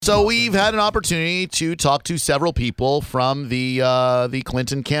So we've had an opportunity to talk to several people from the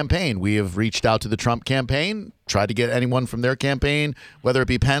Clinton campaign. We have reached out to the Trump campaign, tried to get anyone from their campaign, whether it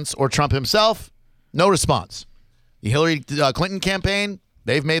be Pence or Trump himself. No response. The Hillary Clinton campaign,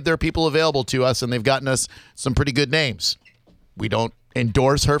 they've made their people available to us, and they've gotten us some pretty good names. We don't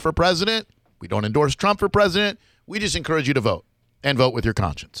endorse her for president. We don't endorse Trump for president. We just encourage you to vote, and vote with your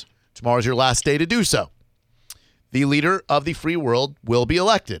conscience. Tomorrow's your last day to do so. The leader of the free world will be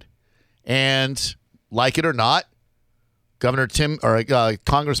elected. And like it or not, Congressman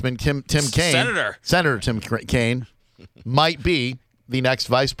Tim Kaine, Senator Tim Kaine might be the next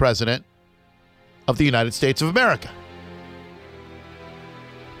vice president of the United States of America.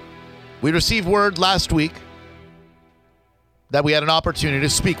 We received word last week that we had an opportunity to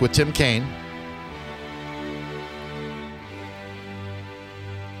speak with Tim Kaine.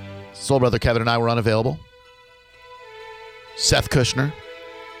 Soul Brother Kevin and I were unavailable. Seth Kushner,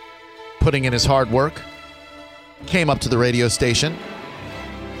 putting in his hard work, came up to the radio station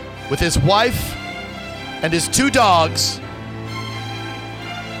with his wife and his 2 dogs,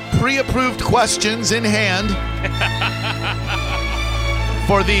 pre-approved questions in hand.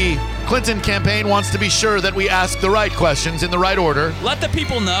 For the Clinton campaign wants to be sure that we ask the right questions in the right order. Let the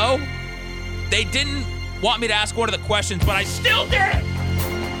people know they didn't want me to ask one of the questions, but I still did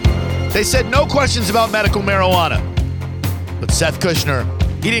it. They said no questions about medical marijuana. But Seth Kushner,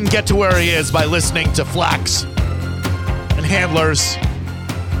 he didn't get to where he is by listening to Flax and Handlers.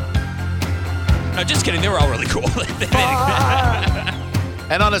 No, just kidding. They were all really cool.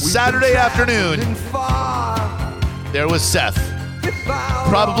 And on a Saturday afternoon, there was Seth.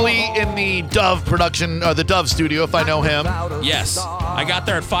 Probably in the Dove production, or the Dove studio, if I know him. Yes. I got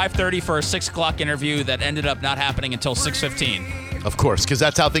there at 5:30 for a 6 o'clock interview that ended up not happening until 6:15. Of course, because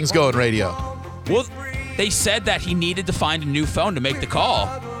that's how things go in radio. Well, they said that he needed to find a new phone to make the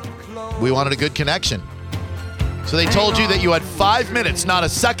call. We wanted a good connection. So they told you that you had 5 minutes, not a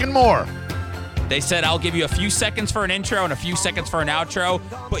second more. They said, I'll give you a few seconds for an intro and a few seconds for an outro,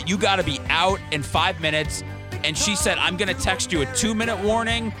 but you got to be out in 5 minutes. And she said, I'm going to text you a 2-minute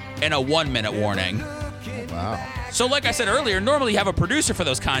warning and a 1-minute warning. Wow. So like I said earlier, normally you have a producer for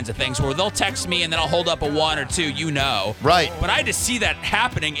those kinds of things where they'll text me and then I'll hold up a 1 or 2, you know. Right. But I had to see that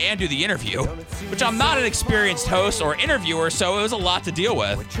happening and do the interview, which I'm not an experienced host or interviewer, so it was a lot to deal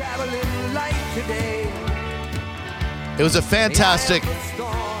with. It was a fantastic,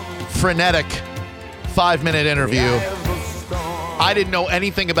 frenetic 5-minute interview. I didn't know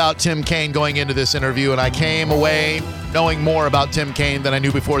anything about Tim Kaine going into this interview, and I came away knowing more about Tim Kaine than I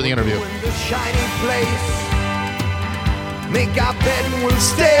knew before the interview. Make our bed and we'll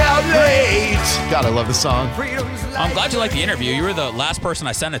stay out late. God, I love the song. I'm glad you liked the interview. You were the last person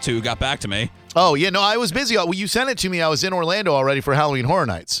I sent it to who got back to me. Oh, yeah, no, I was busy. Well, you sent it to me. I was in Orlando already for Halloween Horror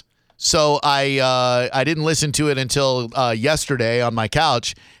Nights. So I didn't listen to it until yesterday on my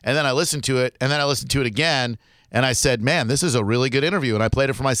couch, and then I listened to it, and then I listened to it again, and I said, man, this is a really good interview. And I played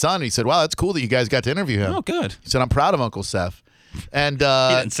it for my son, and he said, wow, that's cool that you guys got to interview him. Oh, good. He said, I'm proud of Uncle Seth. And he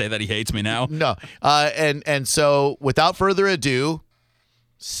didn't say that he hates me now. No. And so without further ado,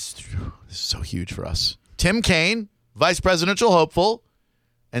 this is so huge for us. Tim Kaine, vice presidential hopeful,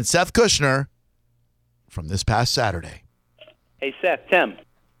 and Seth Kushner from this past Saturday. Hey, Seth, Tim.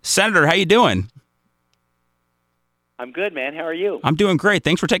 Senator, how you doing? I'm good, man. How are you? I'm doing great.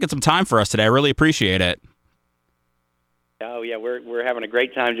 Thanks for taking some time for us today. I really appreciate it. Oh, yeah, we're having a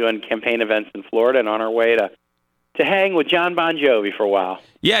great time doing campaign events in Florida and on our way to hang with John Bon Jovi for a while.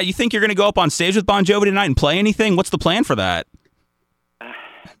 Yeah, you think you're going to go up on stage with Bon Jovi tonight and play anything? What's the plan for that?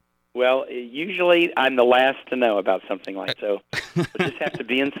 Well, usually I'm the last to know about something like so. We'll just have to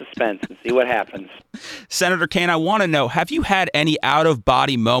be in suspense and see what happens. Senator Kaine, I want to know, have you had any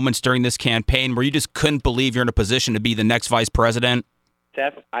out-of-body moments during this campaign where you just couldn't believe you're in a position to be the next vice president?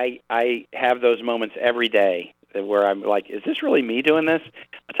 Seth, I have those moments every day where I'm like, is this really me doing this?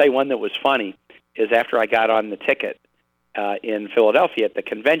 I'll tell you one that was funny is after I got on the ticket in Philadelphia at the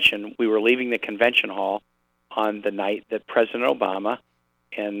convention, we were leaving the convention hall on the night that President Obama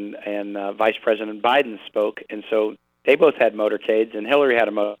and Vice President Biden spoke, and so they both had motorcades, and Hillary had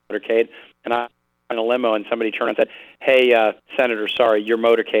a motorcade, and I was in a limo, and somebody turned around and said, hey, Senator, sorry, your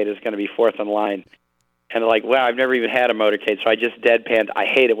motorcade is going to be fourth in line. And like, wow, I've never even had a motorcade, so I just deadpanned. I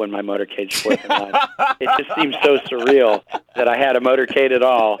hate it when my motorcade's fourth in line. It just seems so surreal that I had a motorcade at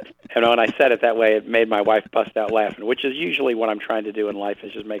all. And when I said it that way, it made my wife bust out laughing, which is usually what I'm trying to do in life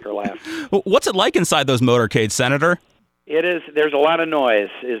is just make her laugh. What's it like inside those motorcades, Senator? It is. There's a lot of noise,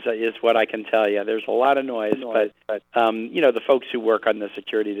 is what I can tell you. There's a lot of noise, but you know, the folks who work on the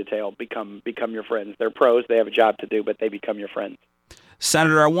security detail become your friends. They're pros. They have a job to do, but they become your friends.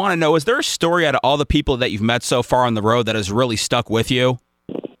 Senator, I want to know, is there a story out of all the people that you've met so far on the road that has really stuck with you?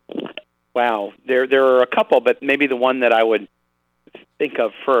 Wow. There are a couple, but maybe the one that I would think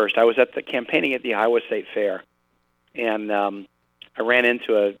of first. I was campaigning at the Iowa State Fair, and I ran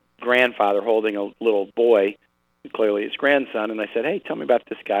into a grandfather holding a little boy, clearly his grandson, and I said, hey, tell me about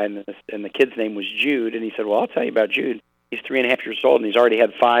this guy. And the kid's name was Jude, and he said, well, I'll tell you about Jude. He's 3.5 years old, and he's already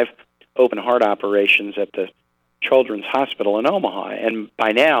had 5 open heart operations at the Children's Hospital in Omaha. And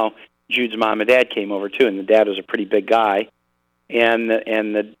by now, Jude's mom and dad came over, too, and the dad was a pretty big guy. And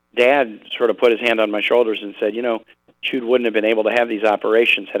the dad sort of put his hand on my shoulders and said, Jude wouldn't have been able to have these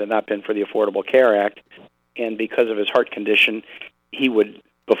operations had it not been for the Affordable Care Act. And because of his heart condition, he would,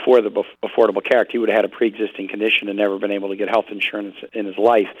 before the Affordable Care Act, he would have had a pre-existing condition and never been able to get health insurance in his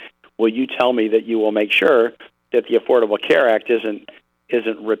life. Will you tell me that you will make sure that the Affordable Care Act isn't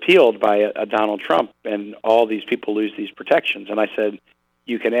repealed by a Donald Trump and all these people lose these protections? And I said,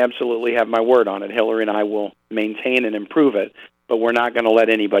 you can absolutely have my word on it. Hillary and I will maintain and improve it, but we're not going to let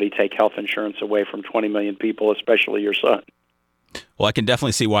anybody take health insurance away from 20 million people, especially your son. Well, I can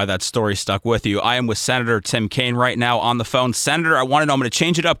definitely see why that story stuck with you. I am with Senator Tim Kaine right now on the phone. Senator, I want to know, I'm going to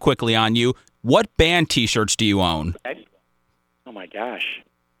change it up quickly on you. What band T-shirts do you own? Oh, my gosh.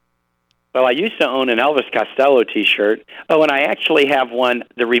 Well, I used to own an Elvis Costello T-shirt. Oh, and I actually have one.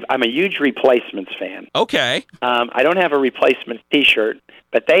 I'm a huge Replacements fan. Okay. I don't have a Replacements T-shirt,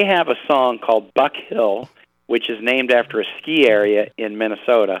 but they have a song called Buck Hill, which is named after a ski area in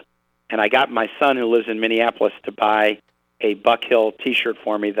Minnesota. And I got my son, who lives in Minneapolis, to buy a Buck Hill T-shirt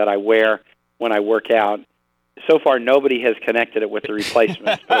for me that I wear when I work out. So far, nobody has connected it with the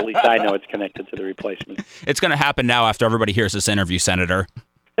Replacements, but at least I know it's connected to the Replacements. It's going to happen now after everybody hears this interview, Senator.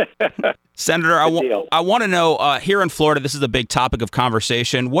 Senator, I want to know, here in Florida, this is a big topic of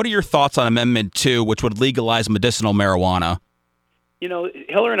conversation. What are your thoughts on Amendment 2, which would legalize medicinal marijuana?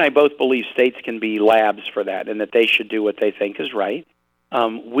 Hillary and I both believe states can be labs for that and that they should do what they think is right.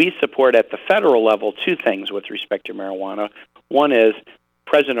 We support at the federal level 2 things with respect to marijuana. One is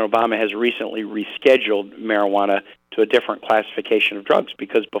President Obama has recently rescheduled marijuana to a different classification of drugs,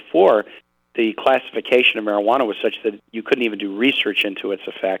 because before the classification of marijuana was such that you couldn't even do research into its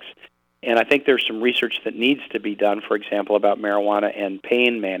effects. And I think there's some research that needs to be done, for example, about marijuana and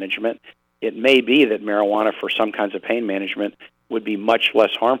pain management. It may be that marijuana for some kinds of pain management would be much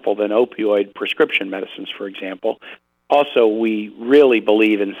less harmful than opioid prescription medicines, for example. Also, we really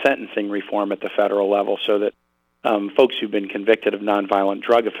believe in sentencing reform at the federal level so that folks who've been convicted of nonviolent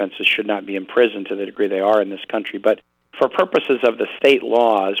drug offenses should not be imprisoned to the degree they are in this country. But for purposes of the state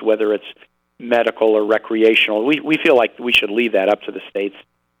laws, whether it's medical or recreational, we feel like we should leave that up to the states,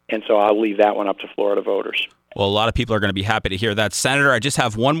 and so I'll leave that one up to Florida voters. Well, a lot of people are going to be happy to hear that. Senator, I just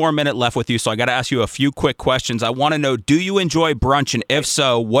have one more minute left with you, so I got to ask you a few quick questions. I want to know, do you enjoy brunch, and if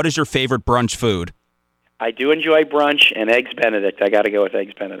so, what is your favorite brunch food? I do enjoy brunch and Eggs Benedict. I got to go with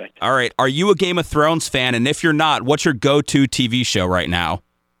Eggs Benedict. All right. Are you a Game of Thrones fan? And if you're not, what's your go-to TV show right now?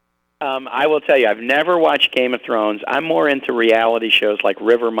 I will tell you, I've never watched Game of Thrones. I'm more into reality shows like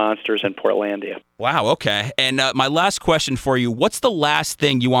River Monsters and Portlandia. Wow, okay. And my last question for you, what's the last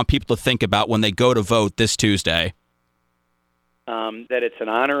thing you want people to think about when they go to vote this Tuesday? That it's an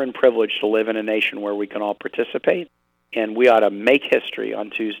honor and privilege to live in a nation where we can all participate, and we ought to make history on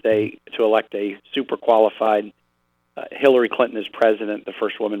Tuesday to elect a super qualified Hillary Clinton as president, the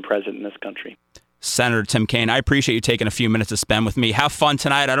first woman president in this country. Senator Tim Kaine, I appreciate you taking a few minutes to spend with me. Have fun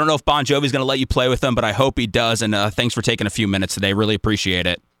tonight. I don't know if Bon Jovi's going to let you play with him, but I hope he does. And thanks for taking a few minutes today. Really appreciate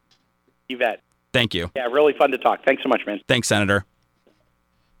it. You bet. Thank you. Yeah, really fun to talk. Thanks so much, man. Thanks, Senator.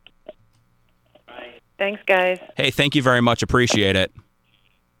 Bye. Thanks, guys. Hey, thank you very much. Appreciate it.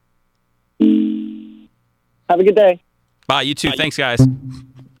 Have a good day. Bye. You too. Thanks, guys.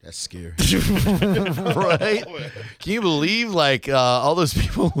 That's scary. Right? Can you believe, all those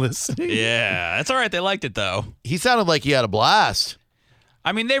people listening? Yeah, that's all right. They liked it, though. He sounded like he had a blast.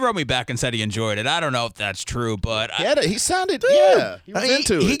 I mean, they wrote me back and said he enjoyed it. I don't know if that's true, but... He sounded, yeah. He was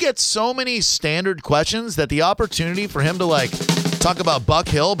into it. He gets so many standard questions that the opportunity for him to, talk about Buck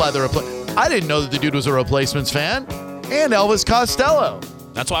Hill by the... I didn't know that the dude was a Replacements fan. And Elvis Costello.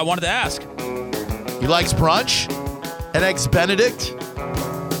 That's why I wanted to ask. He likes brunch and Eggs Benedict.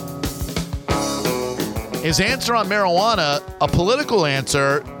 His answer on marijuana, a political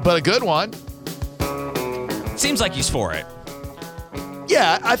answer, but a good one. Seems like he's for it.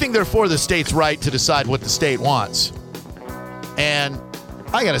 Yeah, I think they're for the state's right to decide what the state wants. And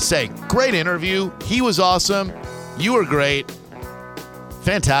I got to say, great interview. He was awesome. You were great.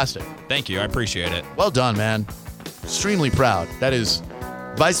 Fantastic. Thank you. I appreciate it. Well done, man. Extremely proud. That is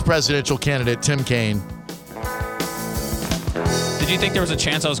Vice Presidential candidate Tim Kaine. Did you think there was a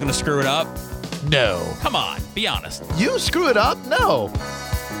chance I was going to screw it up? No. Come on, be honest. You screw it up? No.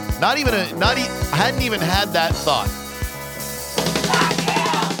 I hadn't even had that thought.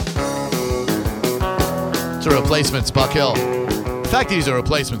 It's a Replacements, Buck Hill. The fact that he's a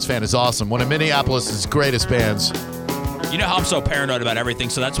Replacements fan is awesome. One of Minneapolis' greatest bands. You know how I'm so paranoid about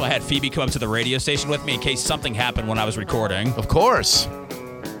everything, so that's why I had Phoebe come up to the radio station with me in case something happened when I was recording. Of course.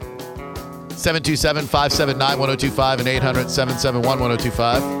 727-579-1025 and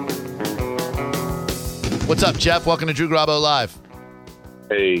 800-771-1025. What's up, Jeff? Welcome to Drew Garabo Live.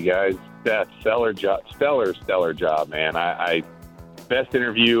 Hey, guys. That stellar job, man. I best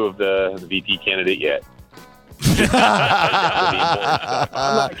interview of the VP candidate yet. I'm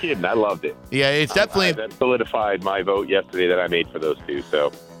not kidding. I loved it. Yeah, it's definitely... that solidified my vote yesterday that I made for those two.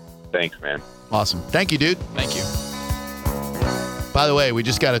 So, thanks, man. Awesome. Thank you, dude. Thank you. By the way, we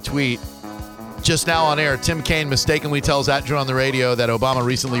just got a tweet. Just now on air, Tim Kaine mistakenly tells Drew on the radio that Obama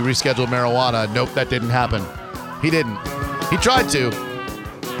recently rescheduled marijuana. Nope, that didn't happen. He didn't. He tried to.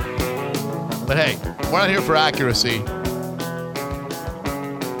 But hey, we're not here for accuracy.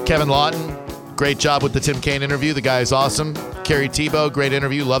 Kevin Lawton, great job with the Tim Kaine interview. The guy is awesome. Carrie Tebow, great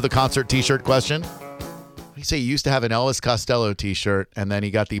interview. Love the concert t-shirt question. He say he used to have an Elvis Costello t-shirt, and then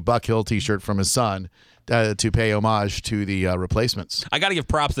he got the Buck Hill t-shirt from his son to pay homage to the Replacements. I got to give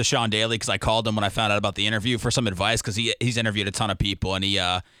props to Sean Daly because I called him when I found out about the interview for some advice because he's interviewed a ton of people, and he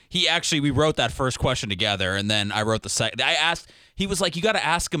actually, we wrote that first question together, and then I wrote the second. I asked, he was like, you got to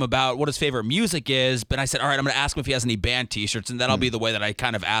ask him about what his favorite music is, but I said, all right, I'm going to ask him if he has any band t-shirts, and that'll be the way that I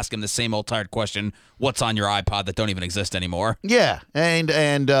kind of ask him the same old tired question, what's on your iPod that don't even exist anymore? Yeah, and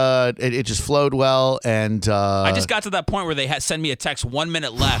it just flowed well, and I just got to that point where they had send me a text 1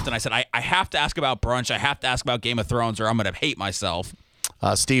 minute left, and I said, I have to ask about brunch, I have to ask about Game of Thrones, or I'm going to hate myself.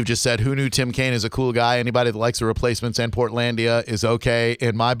 Steve just said, who knew Tim Kaine is a cool guy? Anybody that likes the Replacements and Portlandia is okay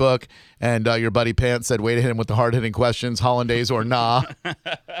in my book. And your buddy Pants said, way to hit him with the hard-hitting questions, hollandaise or nah.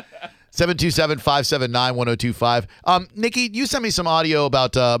 727-579-1025. Nikki, you sent me some audio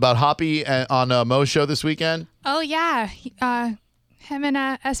about Hoppy on Mo's show this weekend. Oh, yeah. Him and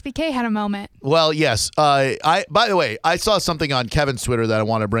SBK had a moment. Well, yes. By the way, I saw something on Kevin's Twitter that I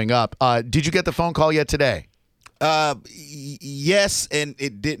want to bring up. Did you get the phone call yet today? Yes, and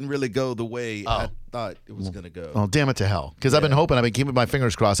it didn't really go the way I thought it was going to go. Oh, damn it to hell. Because I've been keeping my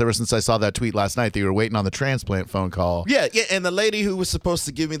fingers crossed ever since I saw that tweet last night that you were waiting on the transplant phone call. Yeah, and the lady who was supposed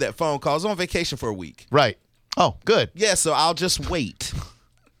to give me that phone call is on vacation for a week. Right. Oh, good. Yeah, so I'll just wait.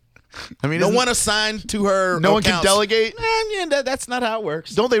 I mean, no one assigned to her. No one can delegate? Yeah, that's not how it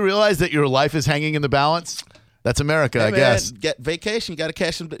works. Don't they realize that your life is hanging in the balance? That's America, I guess. Get vacation, you got to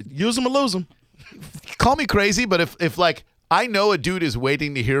cash them. Use them or lose them. Call me crazy, but if like I know a dude is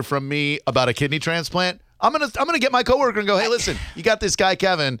waiting to hear from me about a kidney transplant, I'm gonna get my coworker and go, hey, listen, you got this guy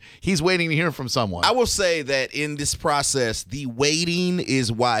Kevin. He's waiting to hear from someone. I will say that in this process, the waiting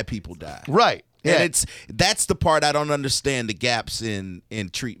is why people die. Right. Yeah. And that's the part I don't understand, the gaps in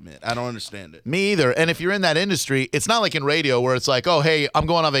treatment. I don't understand it. Me either. And if you're in that industry, it's not like in radio where it's like, oh, hey, I'm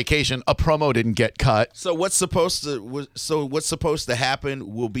going on vacation. A promo didn't get cut. So what's supposed to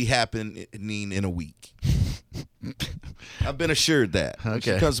happen will be happening in a week. I've been assured that. Okay. When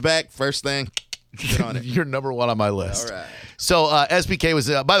she comes back, first thing, get on it. You're number one on my list. All right. So SBK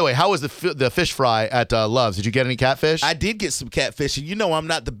was, by the way, how was the fish fry at Love's? Did you get any catfish? I did get some catfish. And you know I'm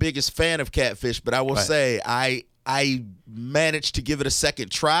not the biggest fan of catfish, but I will say I managed to give it a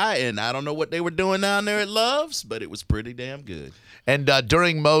second try, and I don't know what they were doing down there at Love's, but it was pretty damn good. And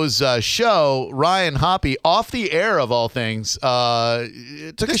during Mo's show, Ryan Hoppy, off the air of all things,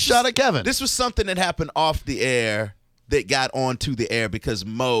 took a shot at Kevin. This was something that happened off the air that got onto the air because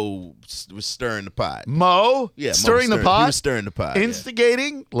Mo was stirring the pot. Mo? Yeah, stirring the pot? He was stirring the pot.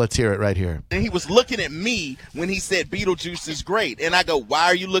 Instigating? Yeah. Let's hear it right here. And he was looking at me when he said Beetlejuice is great. And I go, why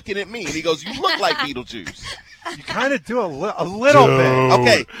are you looking at me? And he goes, you look like Beetlejuice. You kind of do a little bit.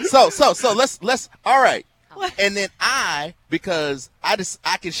 Okay, so let's all right. And then because I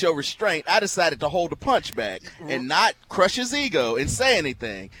can show restraint, I decided to hold a punch back and not crush his ego and say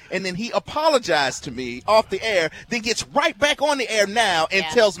anything. And then he apologized to me off the air, then gets right back on the air now and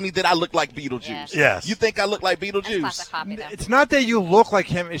tells me that I look like Beetlejuice. Yes. You think I look like Beetlejuice? It's not that you look like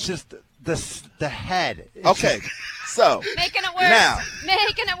him. It's just the head. Okay, so making it worse. Now,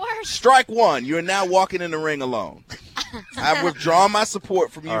 making it worse. Strike one. You are now walking in the ring alone. I've withdrawn my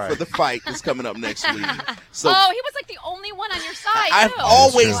support from you for the fight that's coming up next week. So he was like the only one on your side. I've too.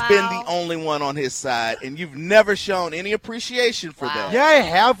 always been the only one on his side, and you've never shown any appreciation for that. Yeah, I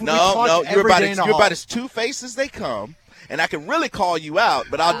have. No, you're about as two-faced as they come. and I can really call you out,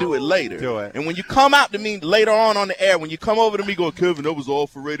 but I'll do it later. Do it. And when you come out to me later on the air, when you come over to me going, Kevin, that was all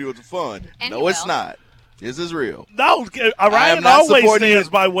for radio to fun. And no, you it's will. not. This is real. No, I Ryan am not always supporting stands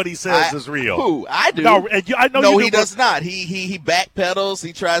you. by what he says is real. Who? I do. No, and I know no, you he do, does not. He backpedals.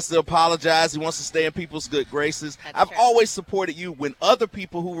 He tries to apologize. He wants to stay in people's good graces. I've always supported you when other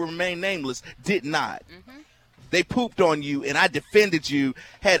people who remain nameless did not. They pooped on you, and I defended you,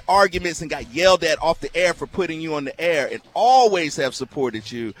 had arguments, and got yelled at off the air for putting you on the air, and always have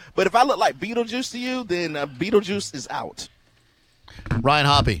supported you. But if I look like Beetlejuice to you, then Beetlejuice is out. Ryan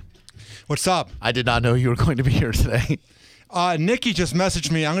Hoppy. What's up? I did not know you were going to be here today. Nikki just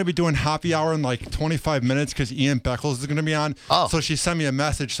messaged me. I'm going to be doing happy hour in like 25 minutes because Ian Beckles is going to be on. Oh. So she sent me a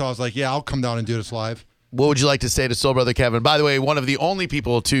message. So I was like, yeah, I'll come down and do this live. What would you like to say to Soul Brother Kevin? By the way, one of the only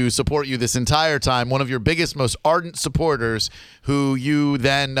people to support you this entire time, one of your biggest, most ardent supporters, who you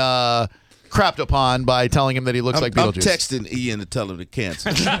then crapped upon by telling him that he looks like Beetlejuice. I'm texting Ian to tell him to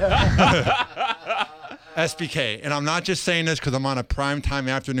cancel. SBK, and I'm not just saying this because I'm on a primetime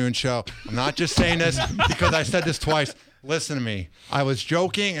afternoon show. I'm not just saying this because I said this twice. Listen to me. I was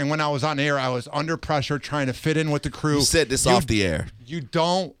joking, and when I was on air, I was under pressure trying to fit in with the crew. You said this off the air. You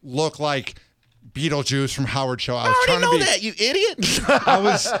don't look like Beetlejuice from Howard Show. I was already trying know to be, that, you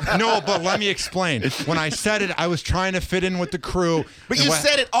idiot. No, but let me explain. When I said it, I was trying to fit in with the crew. But you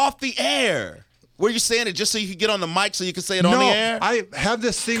said it off the air. Were you saying it just so you could get on the mic so you could say it no, on the air? I have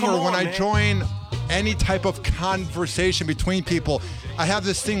this thing where when I join any type of conversation between people, I have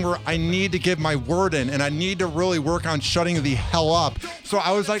this thing where I need to give my word in, and I need to really work on shutting the hell up. So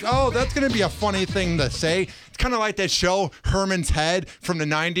I was like, oh, that's going to be a funny thing to say. It's kind of like that show, Herman's Head, from the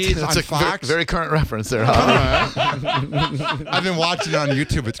 90s That's on a Fox. very current reference there. Huh? I've been watching it on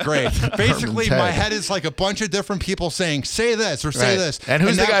YouTube. It's great. Basically, Herman's my Head. head is like a bunch of different people saying, say this or say Right. this. And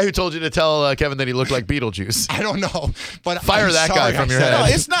who's the that- guy who told you to tell Kevin that he looked like Beetlejuice? I don't know. But Fire I'm that guy sorry from I your said head.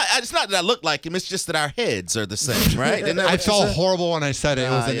 it. No, it's not that I look like him. It's just that our heads are the same, right? Isn't that I what you felt said? horrible when I said it. It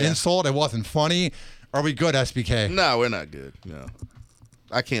was an yeah. insult. It wasn't funny. Are we good, SBK? No, we're not good. No.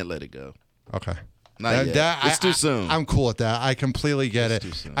 I can't let it go. Okay. Not yet. It's too soon. I'm cool with that. I completely get it.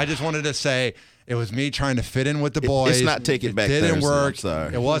 too soon. I just wanted to say it was me trying to fit in with the boys. It's not Take It Back didn't Thursday, work. I'm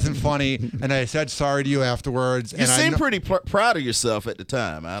sorry. It wasn't funny, and I said sorry to you afterwards. You seemed pretty proud of yourself at the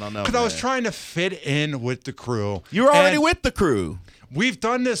time. I don't know. because I was man. trying to fit in with the crew. You were already And with the crew. We've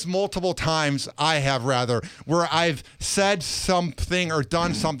done this multiple times, I have rather, where I've said something or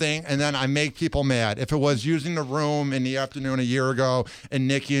done something and then I make people mad. If it was using the room in the afternoon a year ago and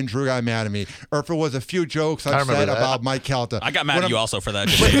Nikki and Drew got mad at me, or if it was a few jokes I've remember said that. about Mike Calta. I got mad at you also for that.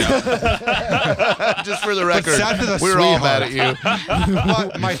 Just so you know. Just for the record, Seth is a we were all mad sweetheart. at you.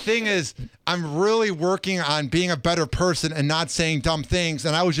 But my thing is, I'm really working on being a better person and not saying dumb things.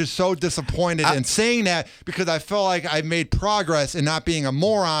 And I was just so disappointed in saying that because I felt like I made progress in not being a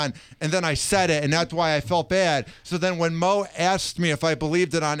moron. And then I said it, and that's why I felt bad. So then when Mo asked me if I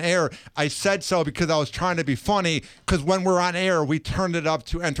believed it on air, I said so because I was trying to be funny. Because when we're on air, we turned it up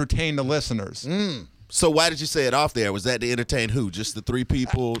to entertain the listeners. So why did you say it off there? Was that to entertain who? Just the three or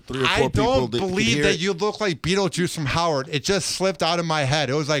four people? I don't that could believe hear that it? you look like Beetlejuice from Howard. It just slipped out of my head.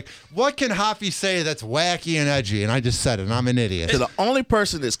 It was like, what can Hoppy say that's wacky and edgy? And I just said it, and I'm an idiot. To the only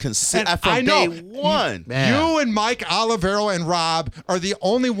person that's consistent from I know. day one. You and Mike Olivero and Rob are the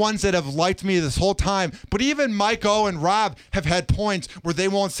only ones that have liked me this whole time. But even Mike O and Rob have had points where they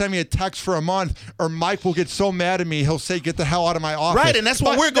won't send me a text for a month, or Mike will get so mad at me, he'll say, get the hell out of my office. Right, and that's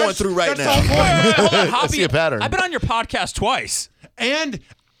what we're going through right that's now. the whole point. Hold on, Hoppy, see a pattern. I've been on your podcast twice. And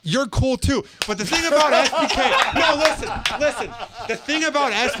you're cool too. But the thing about SBK, no, listen. The thing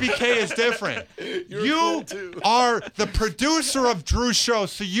about SBK is different. You are the producer of Drew's show,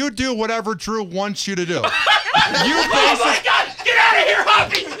 so you do whatever Drew wants you to do. Oh my God! Get out of here,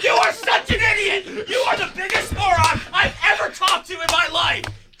 Hoppy! You are such an idiot! You are the biggest moron I've ever talked to in my life!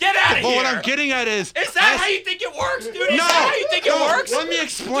 Get out of here! But what I'm getting at is that how you think it works, dude? Is No, that how you think it no, works? let me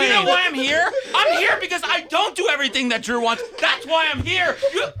explain. Do you know why I'm here? I'm here because I don't do everything that Drew wants. That's why I'm here.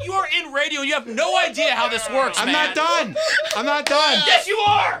 You are in radio. You have no idea how this works, I'm man. not done. I'm not done. Yes, you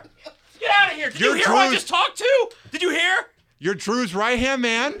are. Get out of here. Did you You're hear who I Drew's- just talked to? Did you hear? You're Drew's right-hand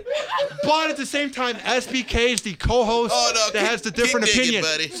man, but at the same time, SBK is the co-host that has the different keep digging, opinion.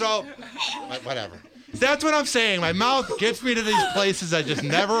 buddy. So, whatever. That's what I'm saying. My mouth gets me to these places that just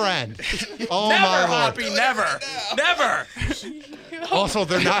never end. Oh, Never, my Lord. Hoppy. Never. Never. Also,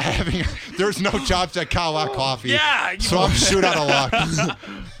 there's no jobs at Cowlock Coffee. Yeah, So I'm shoot out of luck.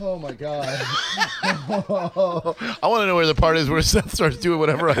 Oh, my God. I want to know where the part is where Seth starts doing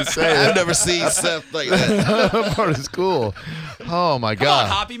whatever I say. I've never seen Seth like that. That part is cool. Oh, my Come God. on,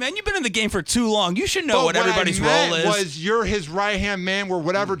 Hoppy, man. You've been in the game for too long. You should know But what everybody's I meant role is. was you're his right-hand man where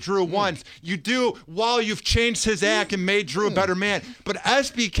whatever Drew wants, you do while you've changed his act and made Drew a better man. But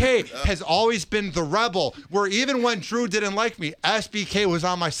SBK has always been the rebel, where even when Drew didn't like me, SBK was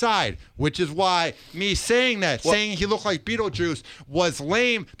on my side, which is why me saying that, saying he looked like Beetlejuice was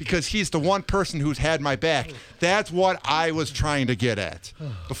lame because he's the one person who's had my back. That's what I was trying to get at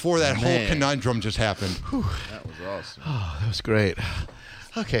before that whole conundrum just happened. That was awesome. Oh, that was great.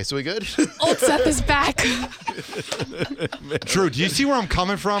 Okay, so we good? Old Seth is back. Drew, do you see where I'm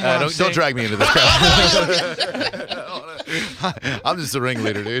coming from? Don't drag me into this crap. I'm just a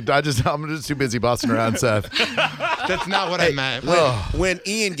ringleader, dude. I'm just too busy bossing around Seth. That's not what I meant. When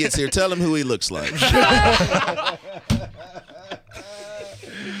Ian gets here, tell him who he looks like.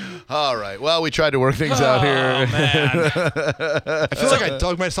 All right. Well, we tried to work things out here. Man. I feel like I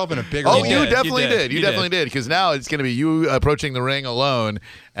dug myself in a bigger Oh, hole. you definitely did. You You definitely did. Because now it's going to be you approaching the ring alone.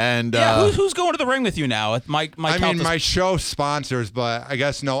 And Yeah, who's going to the ring with you now? My my show sponsors, but I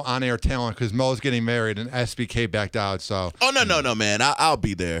guess no on-air talent because Mo's getting married and SBK backed out. So. Oh no, man! I'll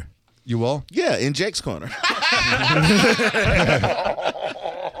be there. You will? Yeah, in Jake's corner.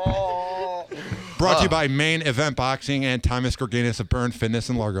 Brought to you by Main Event Boxing and Thomas Gorganis of Burn Fitness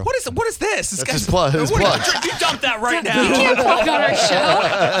in Largo. What is this? That's his plug. His plug. You dumped that right now. You can't plug on our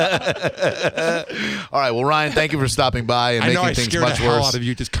show. All right. Well, Ryan, thank you for stopping by and I know making I things scared the much hell worse. out of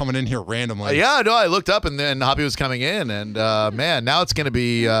you just coming in here randomly. Yeah, no, I looked up and then Hoppy was coming in, and man, now it's going to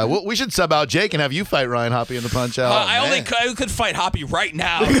be. We should sub out Jake and have you fight Ryan Hoppy in the Punch Out. I could fight Hoppy right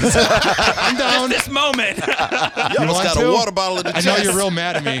now. I'm down. This moment. You almost got a water bottle in the I chest. know you're real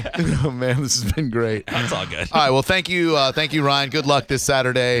mad at me. Oh man, this has been great. That's all good. All right, well, thank you, Ryan. Good luck this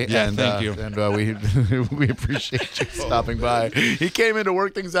Saturday. Yeah, and, thank you. And we appreciate you stopping by. He came in to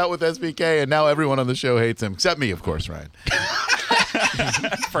work things out with SBK, and now everyone on the show hates him, except me, of course, Ryan.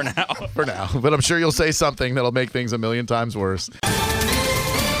 For now. For now, but I'm sure you'll say something that'll make things a million times worse.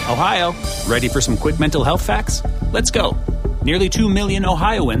 Ohio, ready for some quick mental health facts? Let's go. Nearly 2 million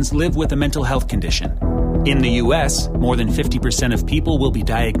Ohioans live with a mental health condition. In the U.S., more than 50% of people will be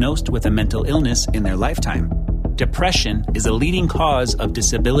diagnosed with a mental illness in their lifetime. Depression is a leading cause of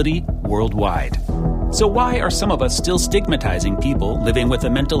disability worldwide. So why are some of us still stigmatizing people living with a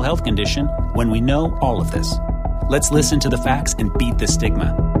mental health condition when we know all of this? Let's listen to the facts and beat the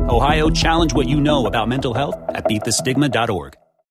stigma. Ohio, challenge what you know about mental health at beatthestigma.org.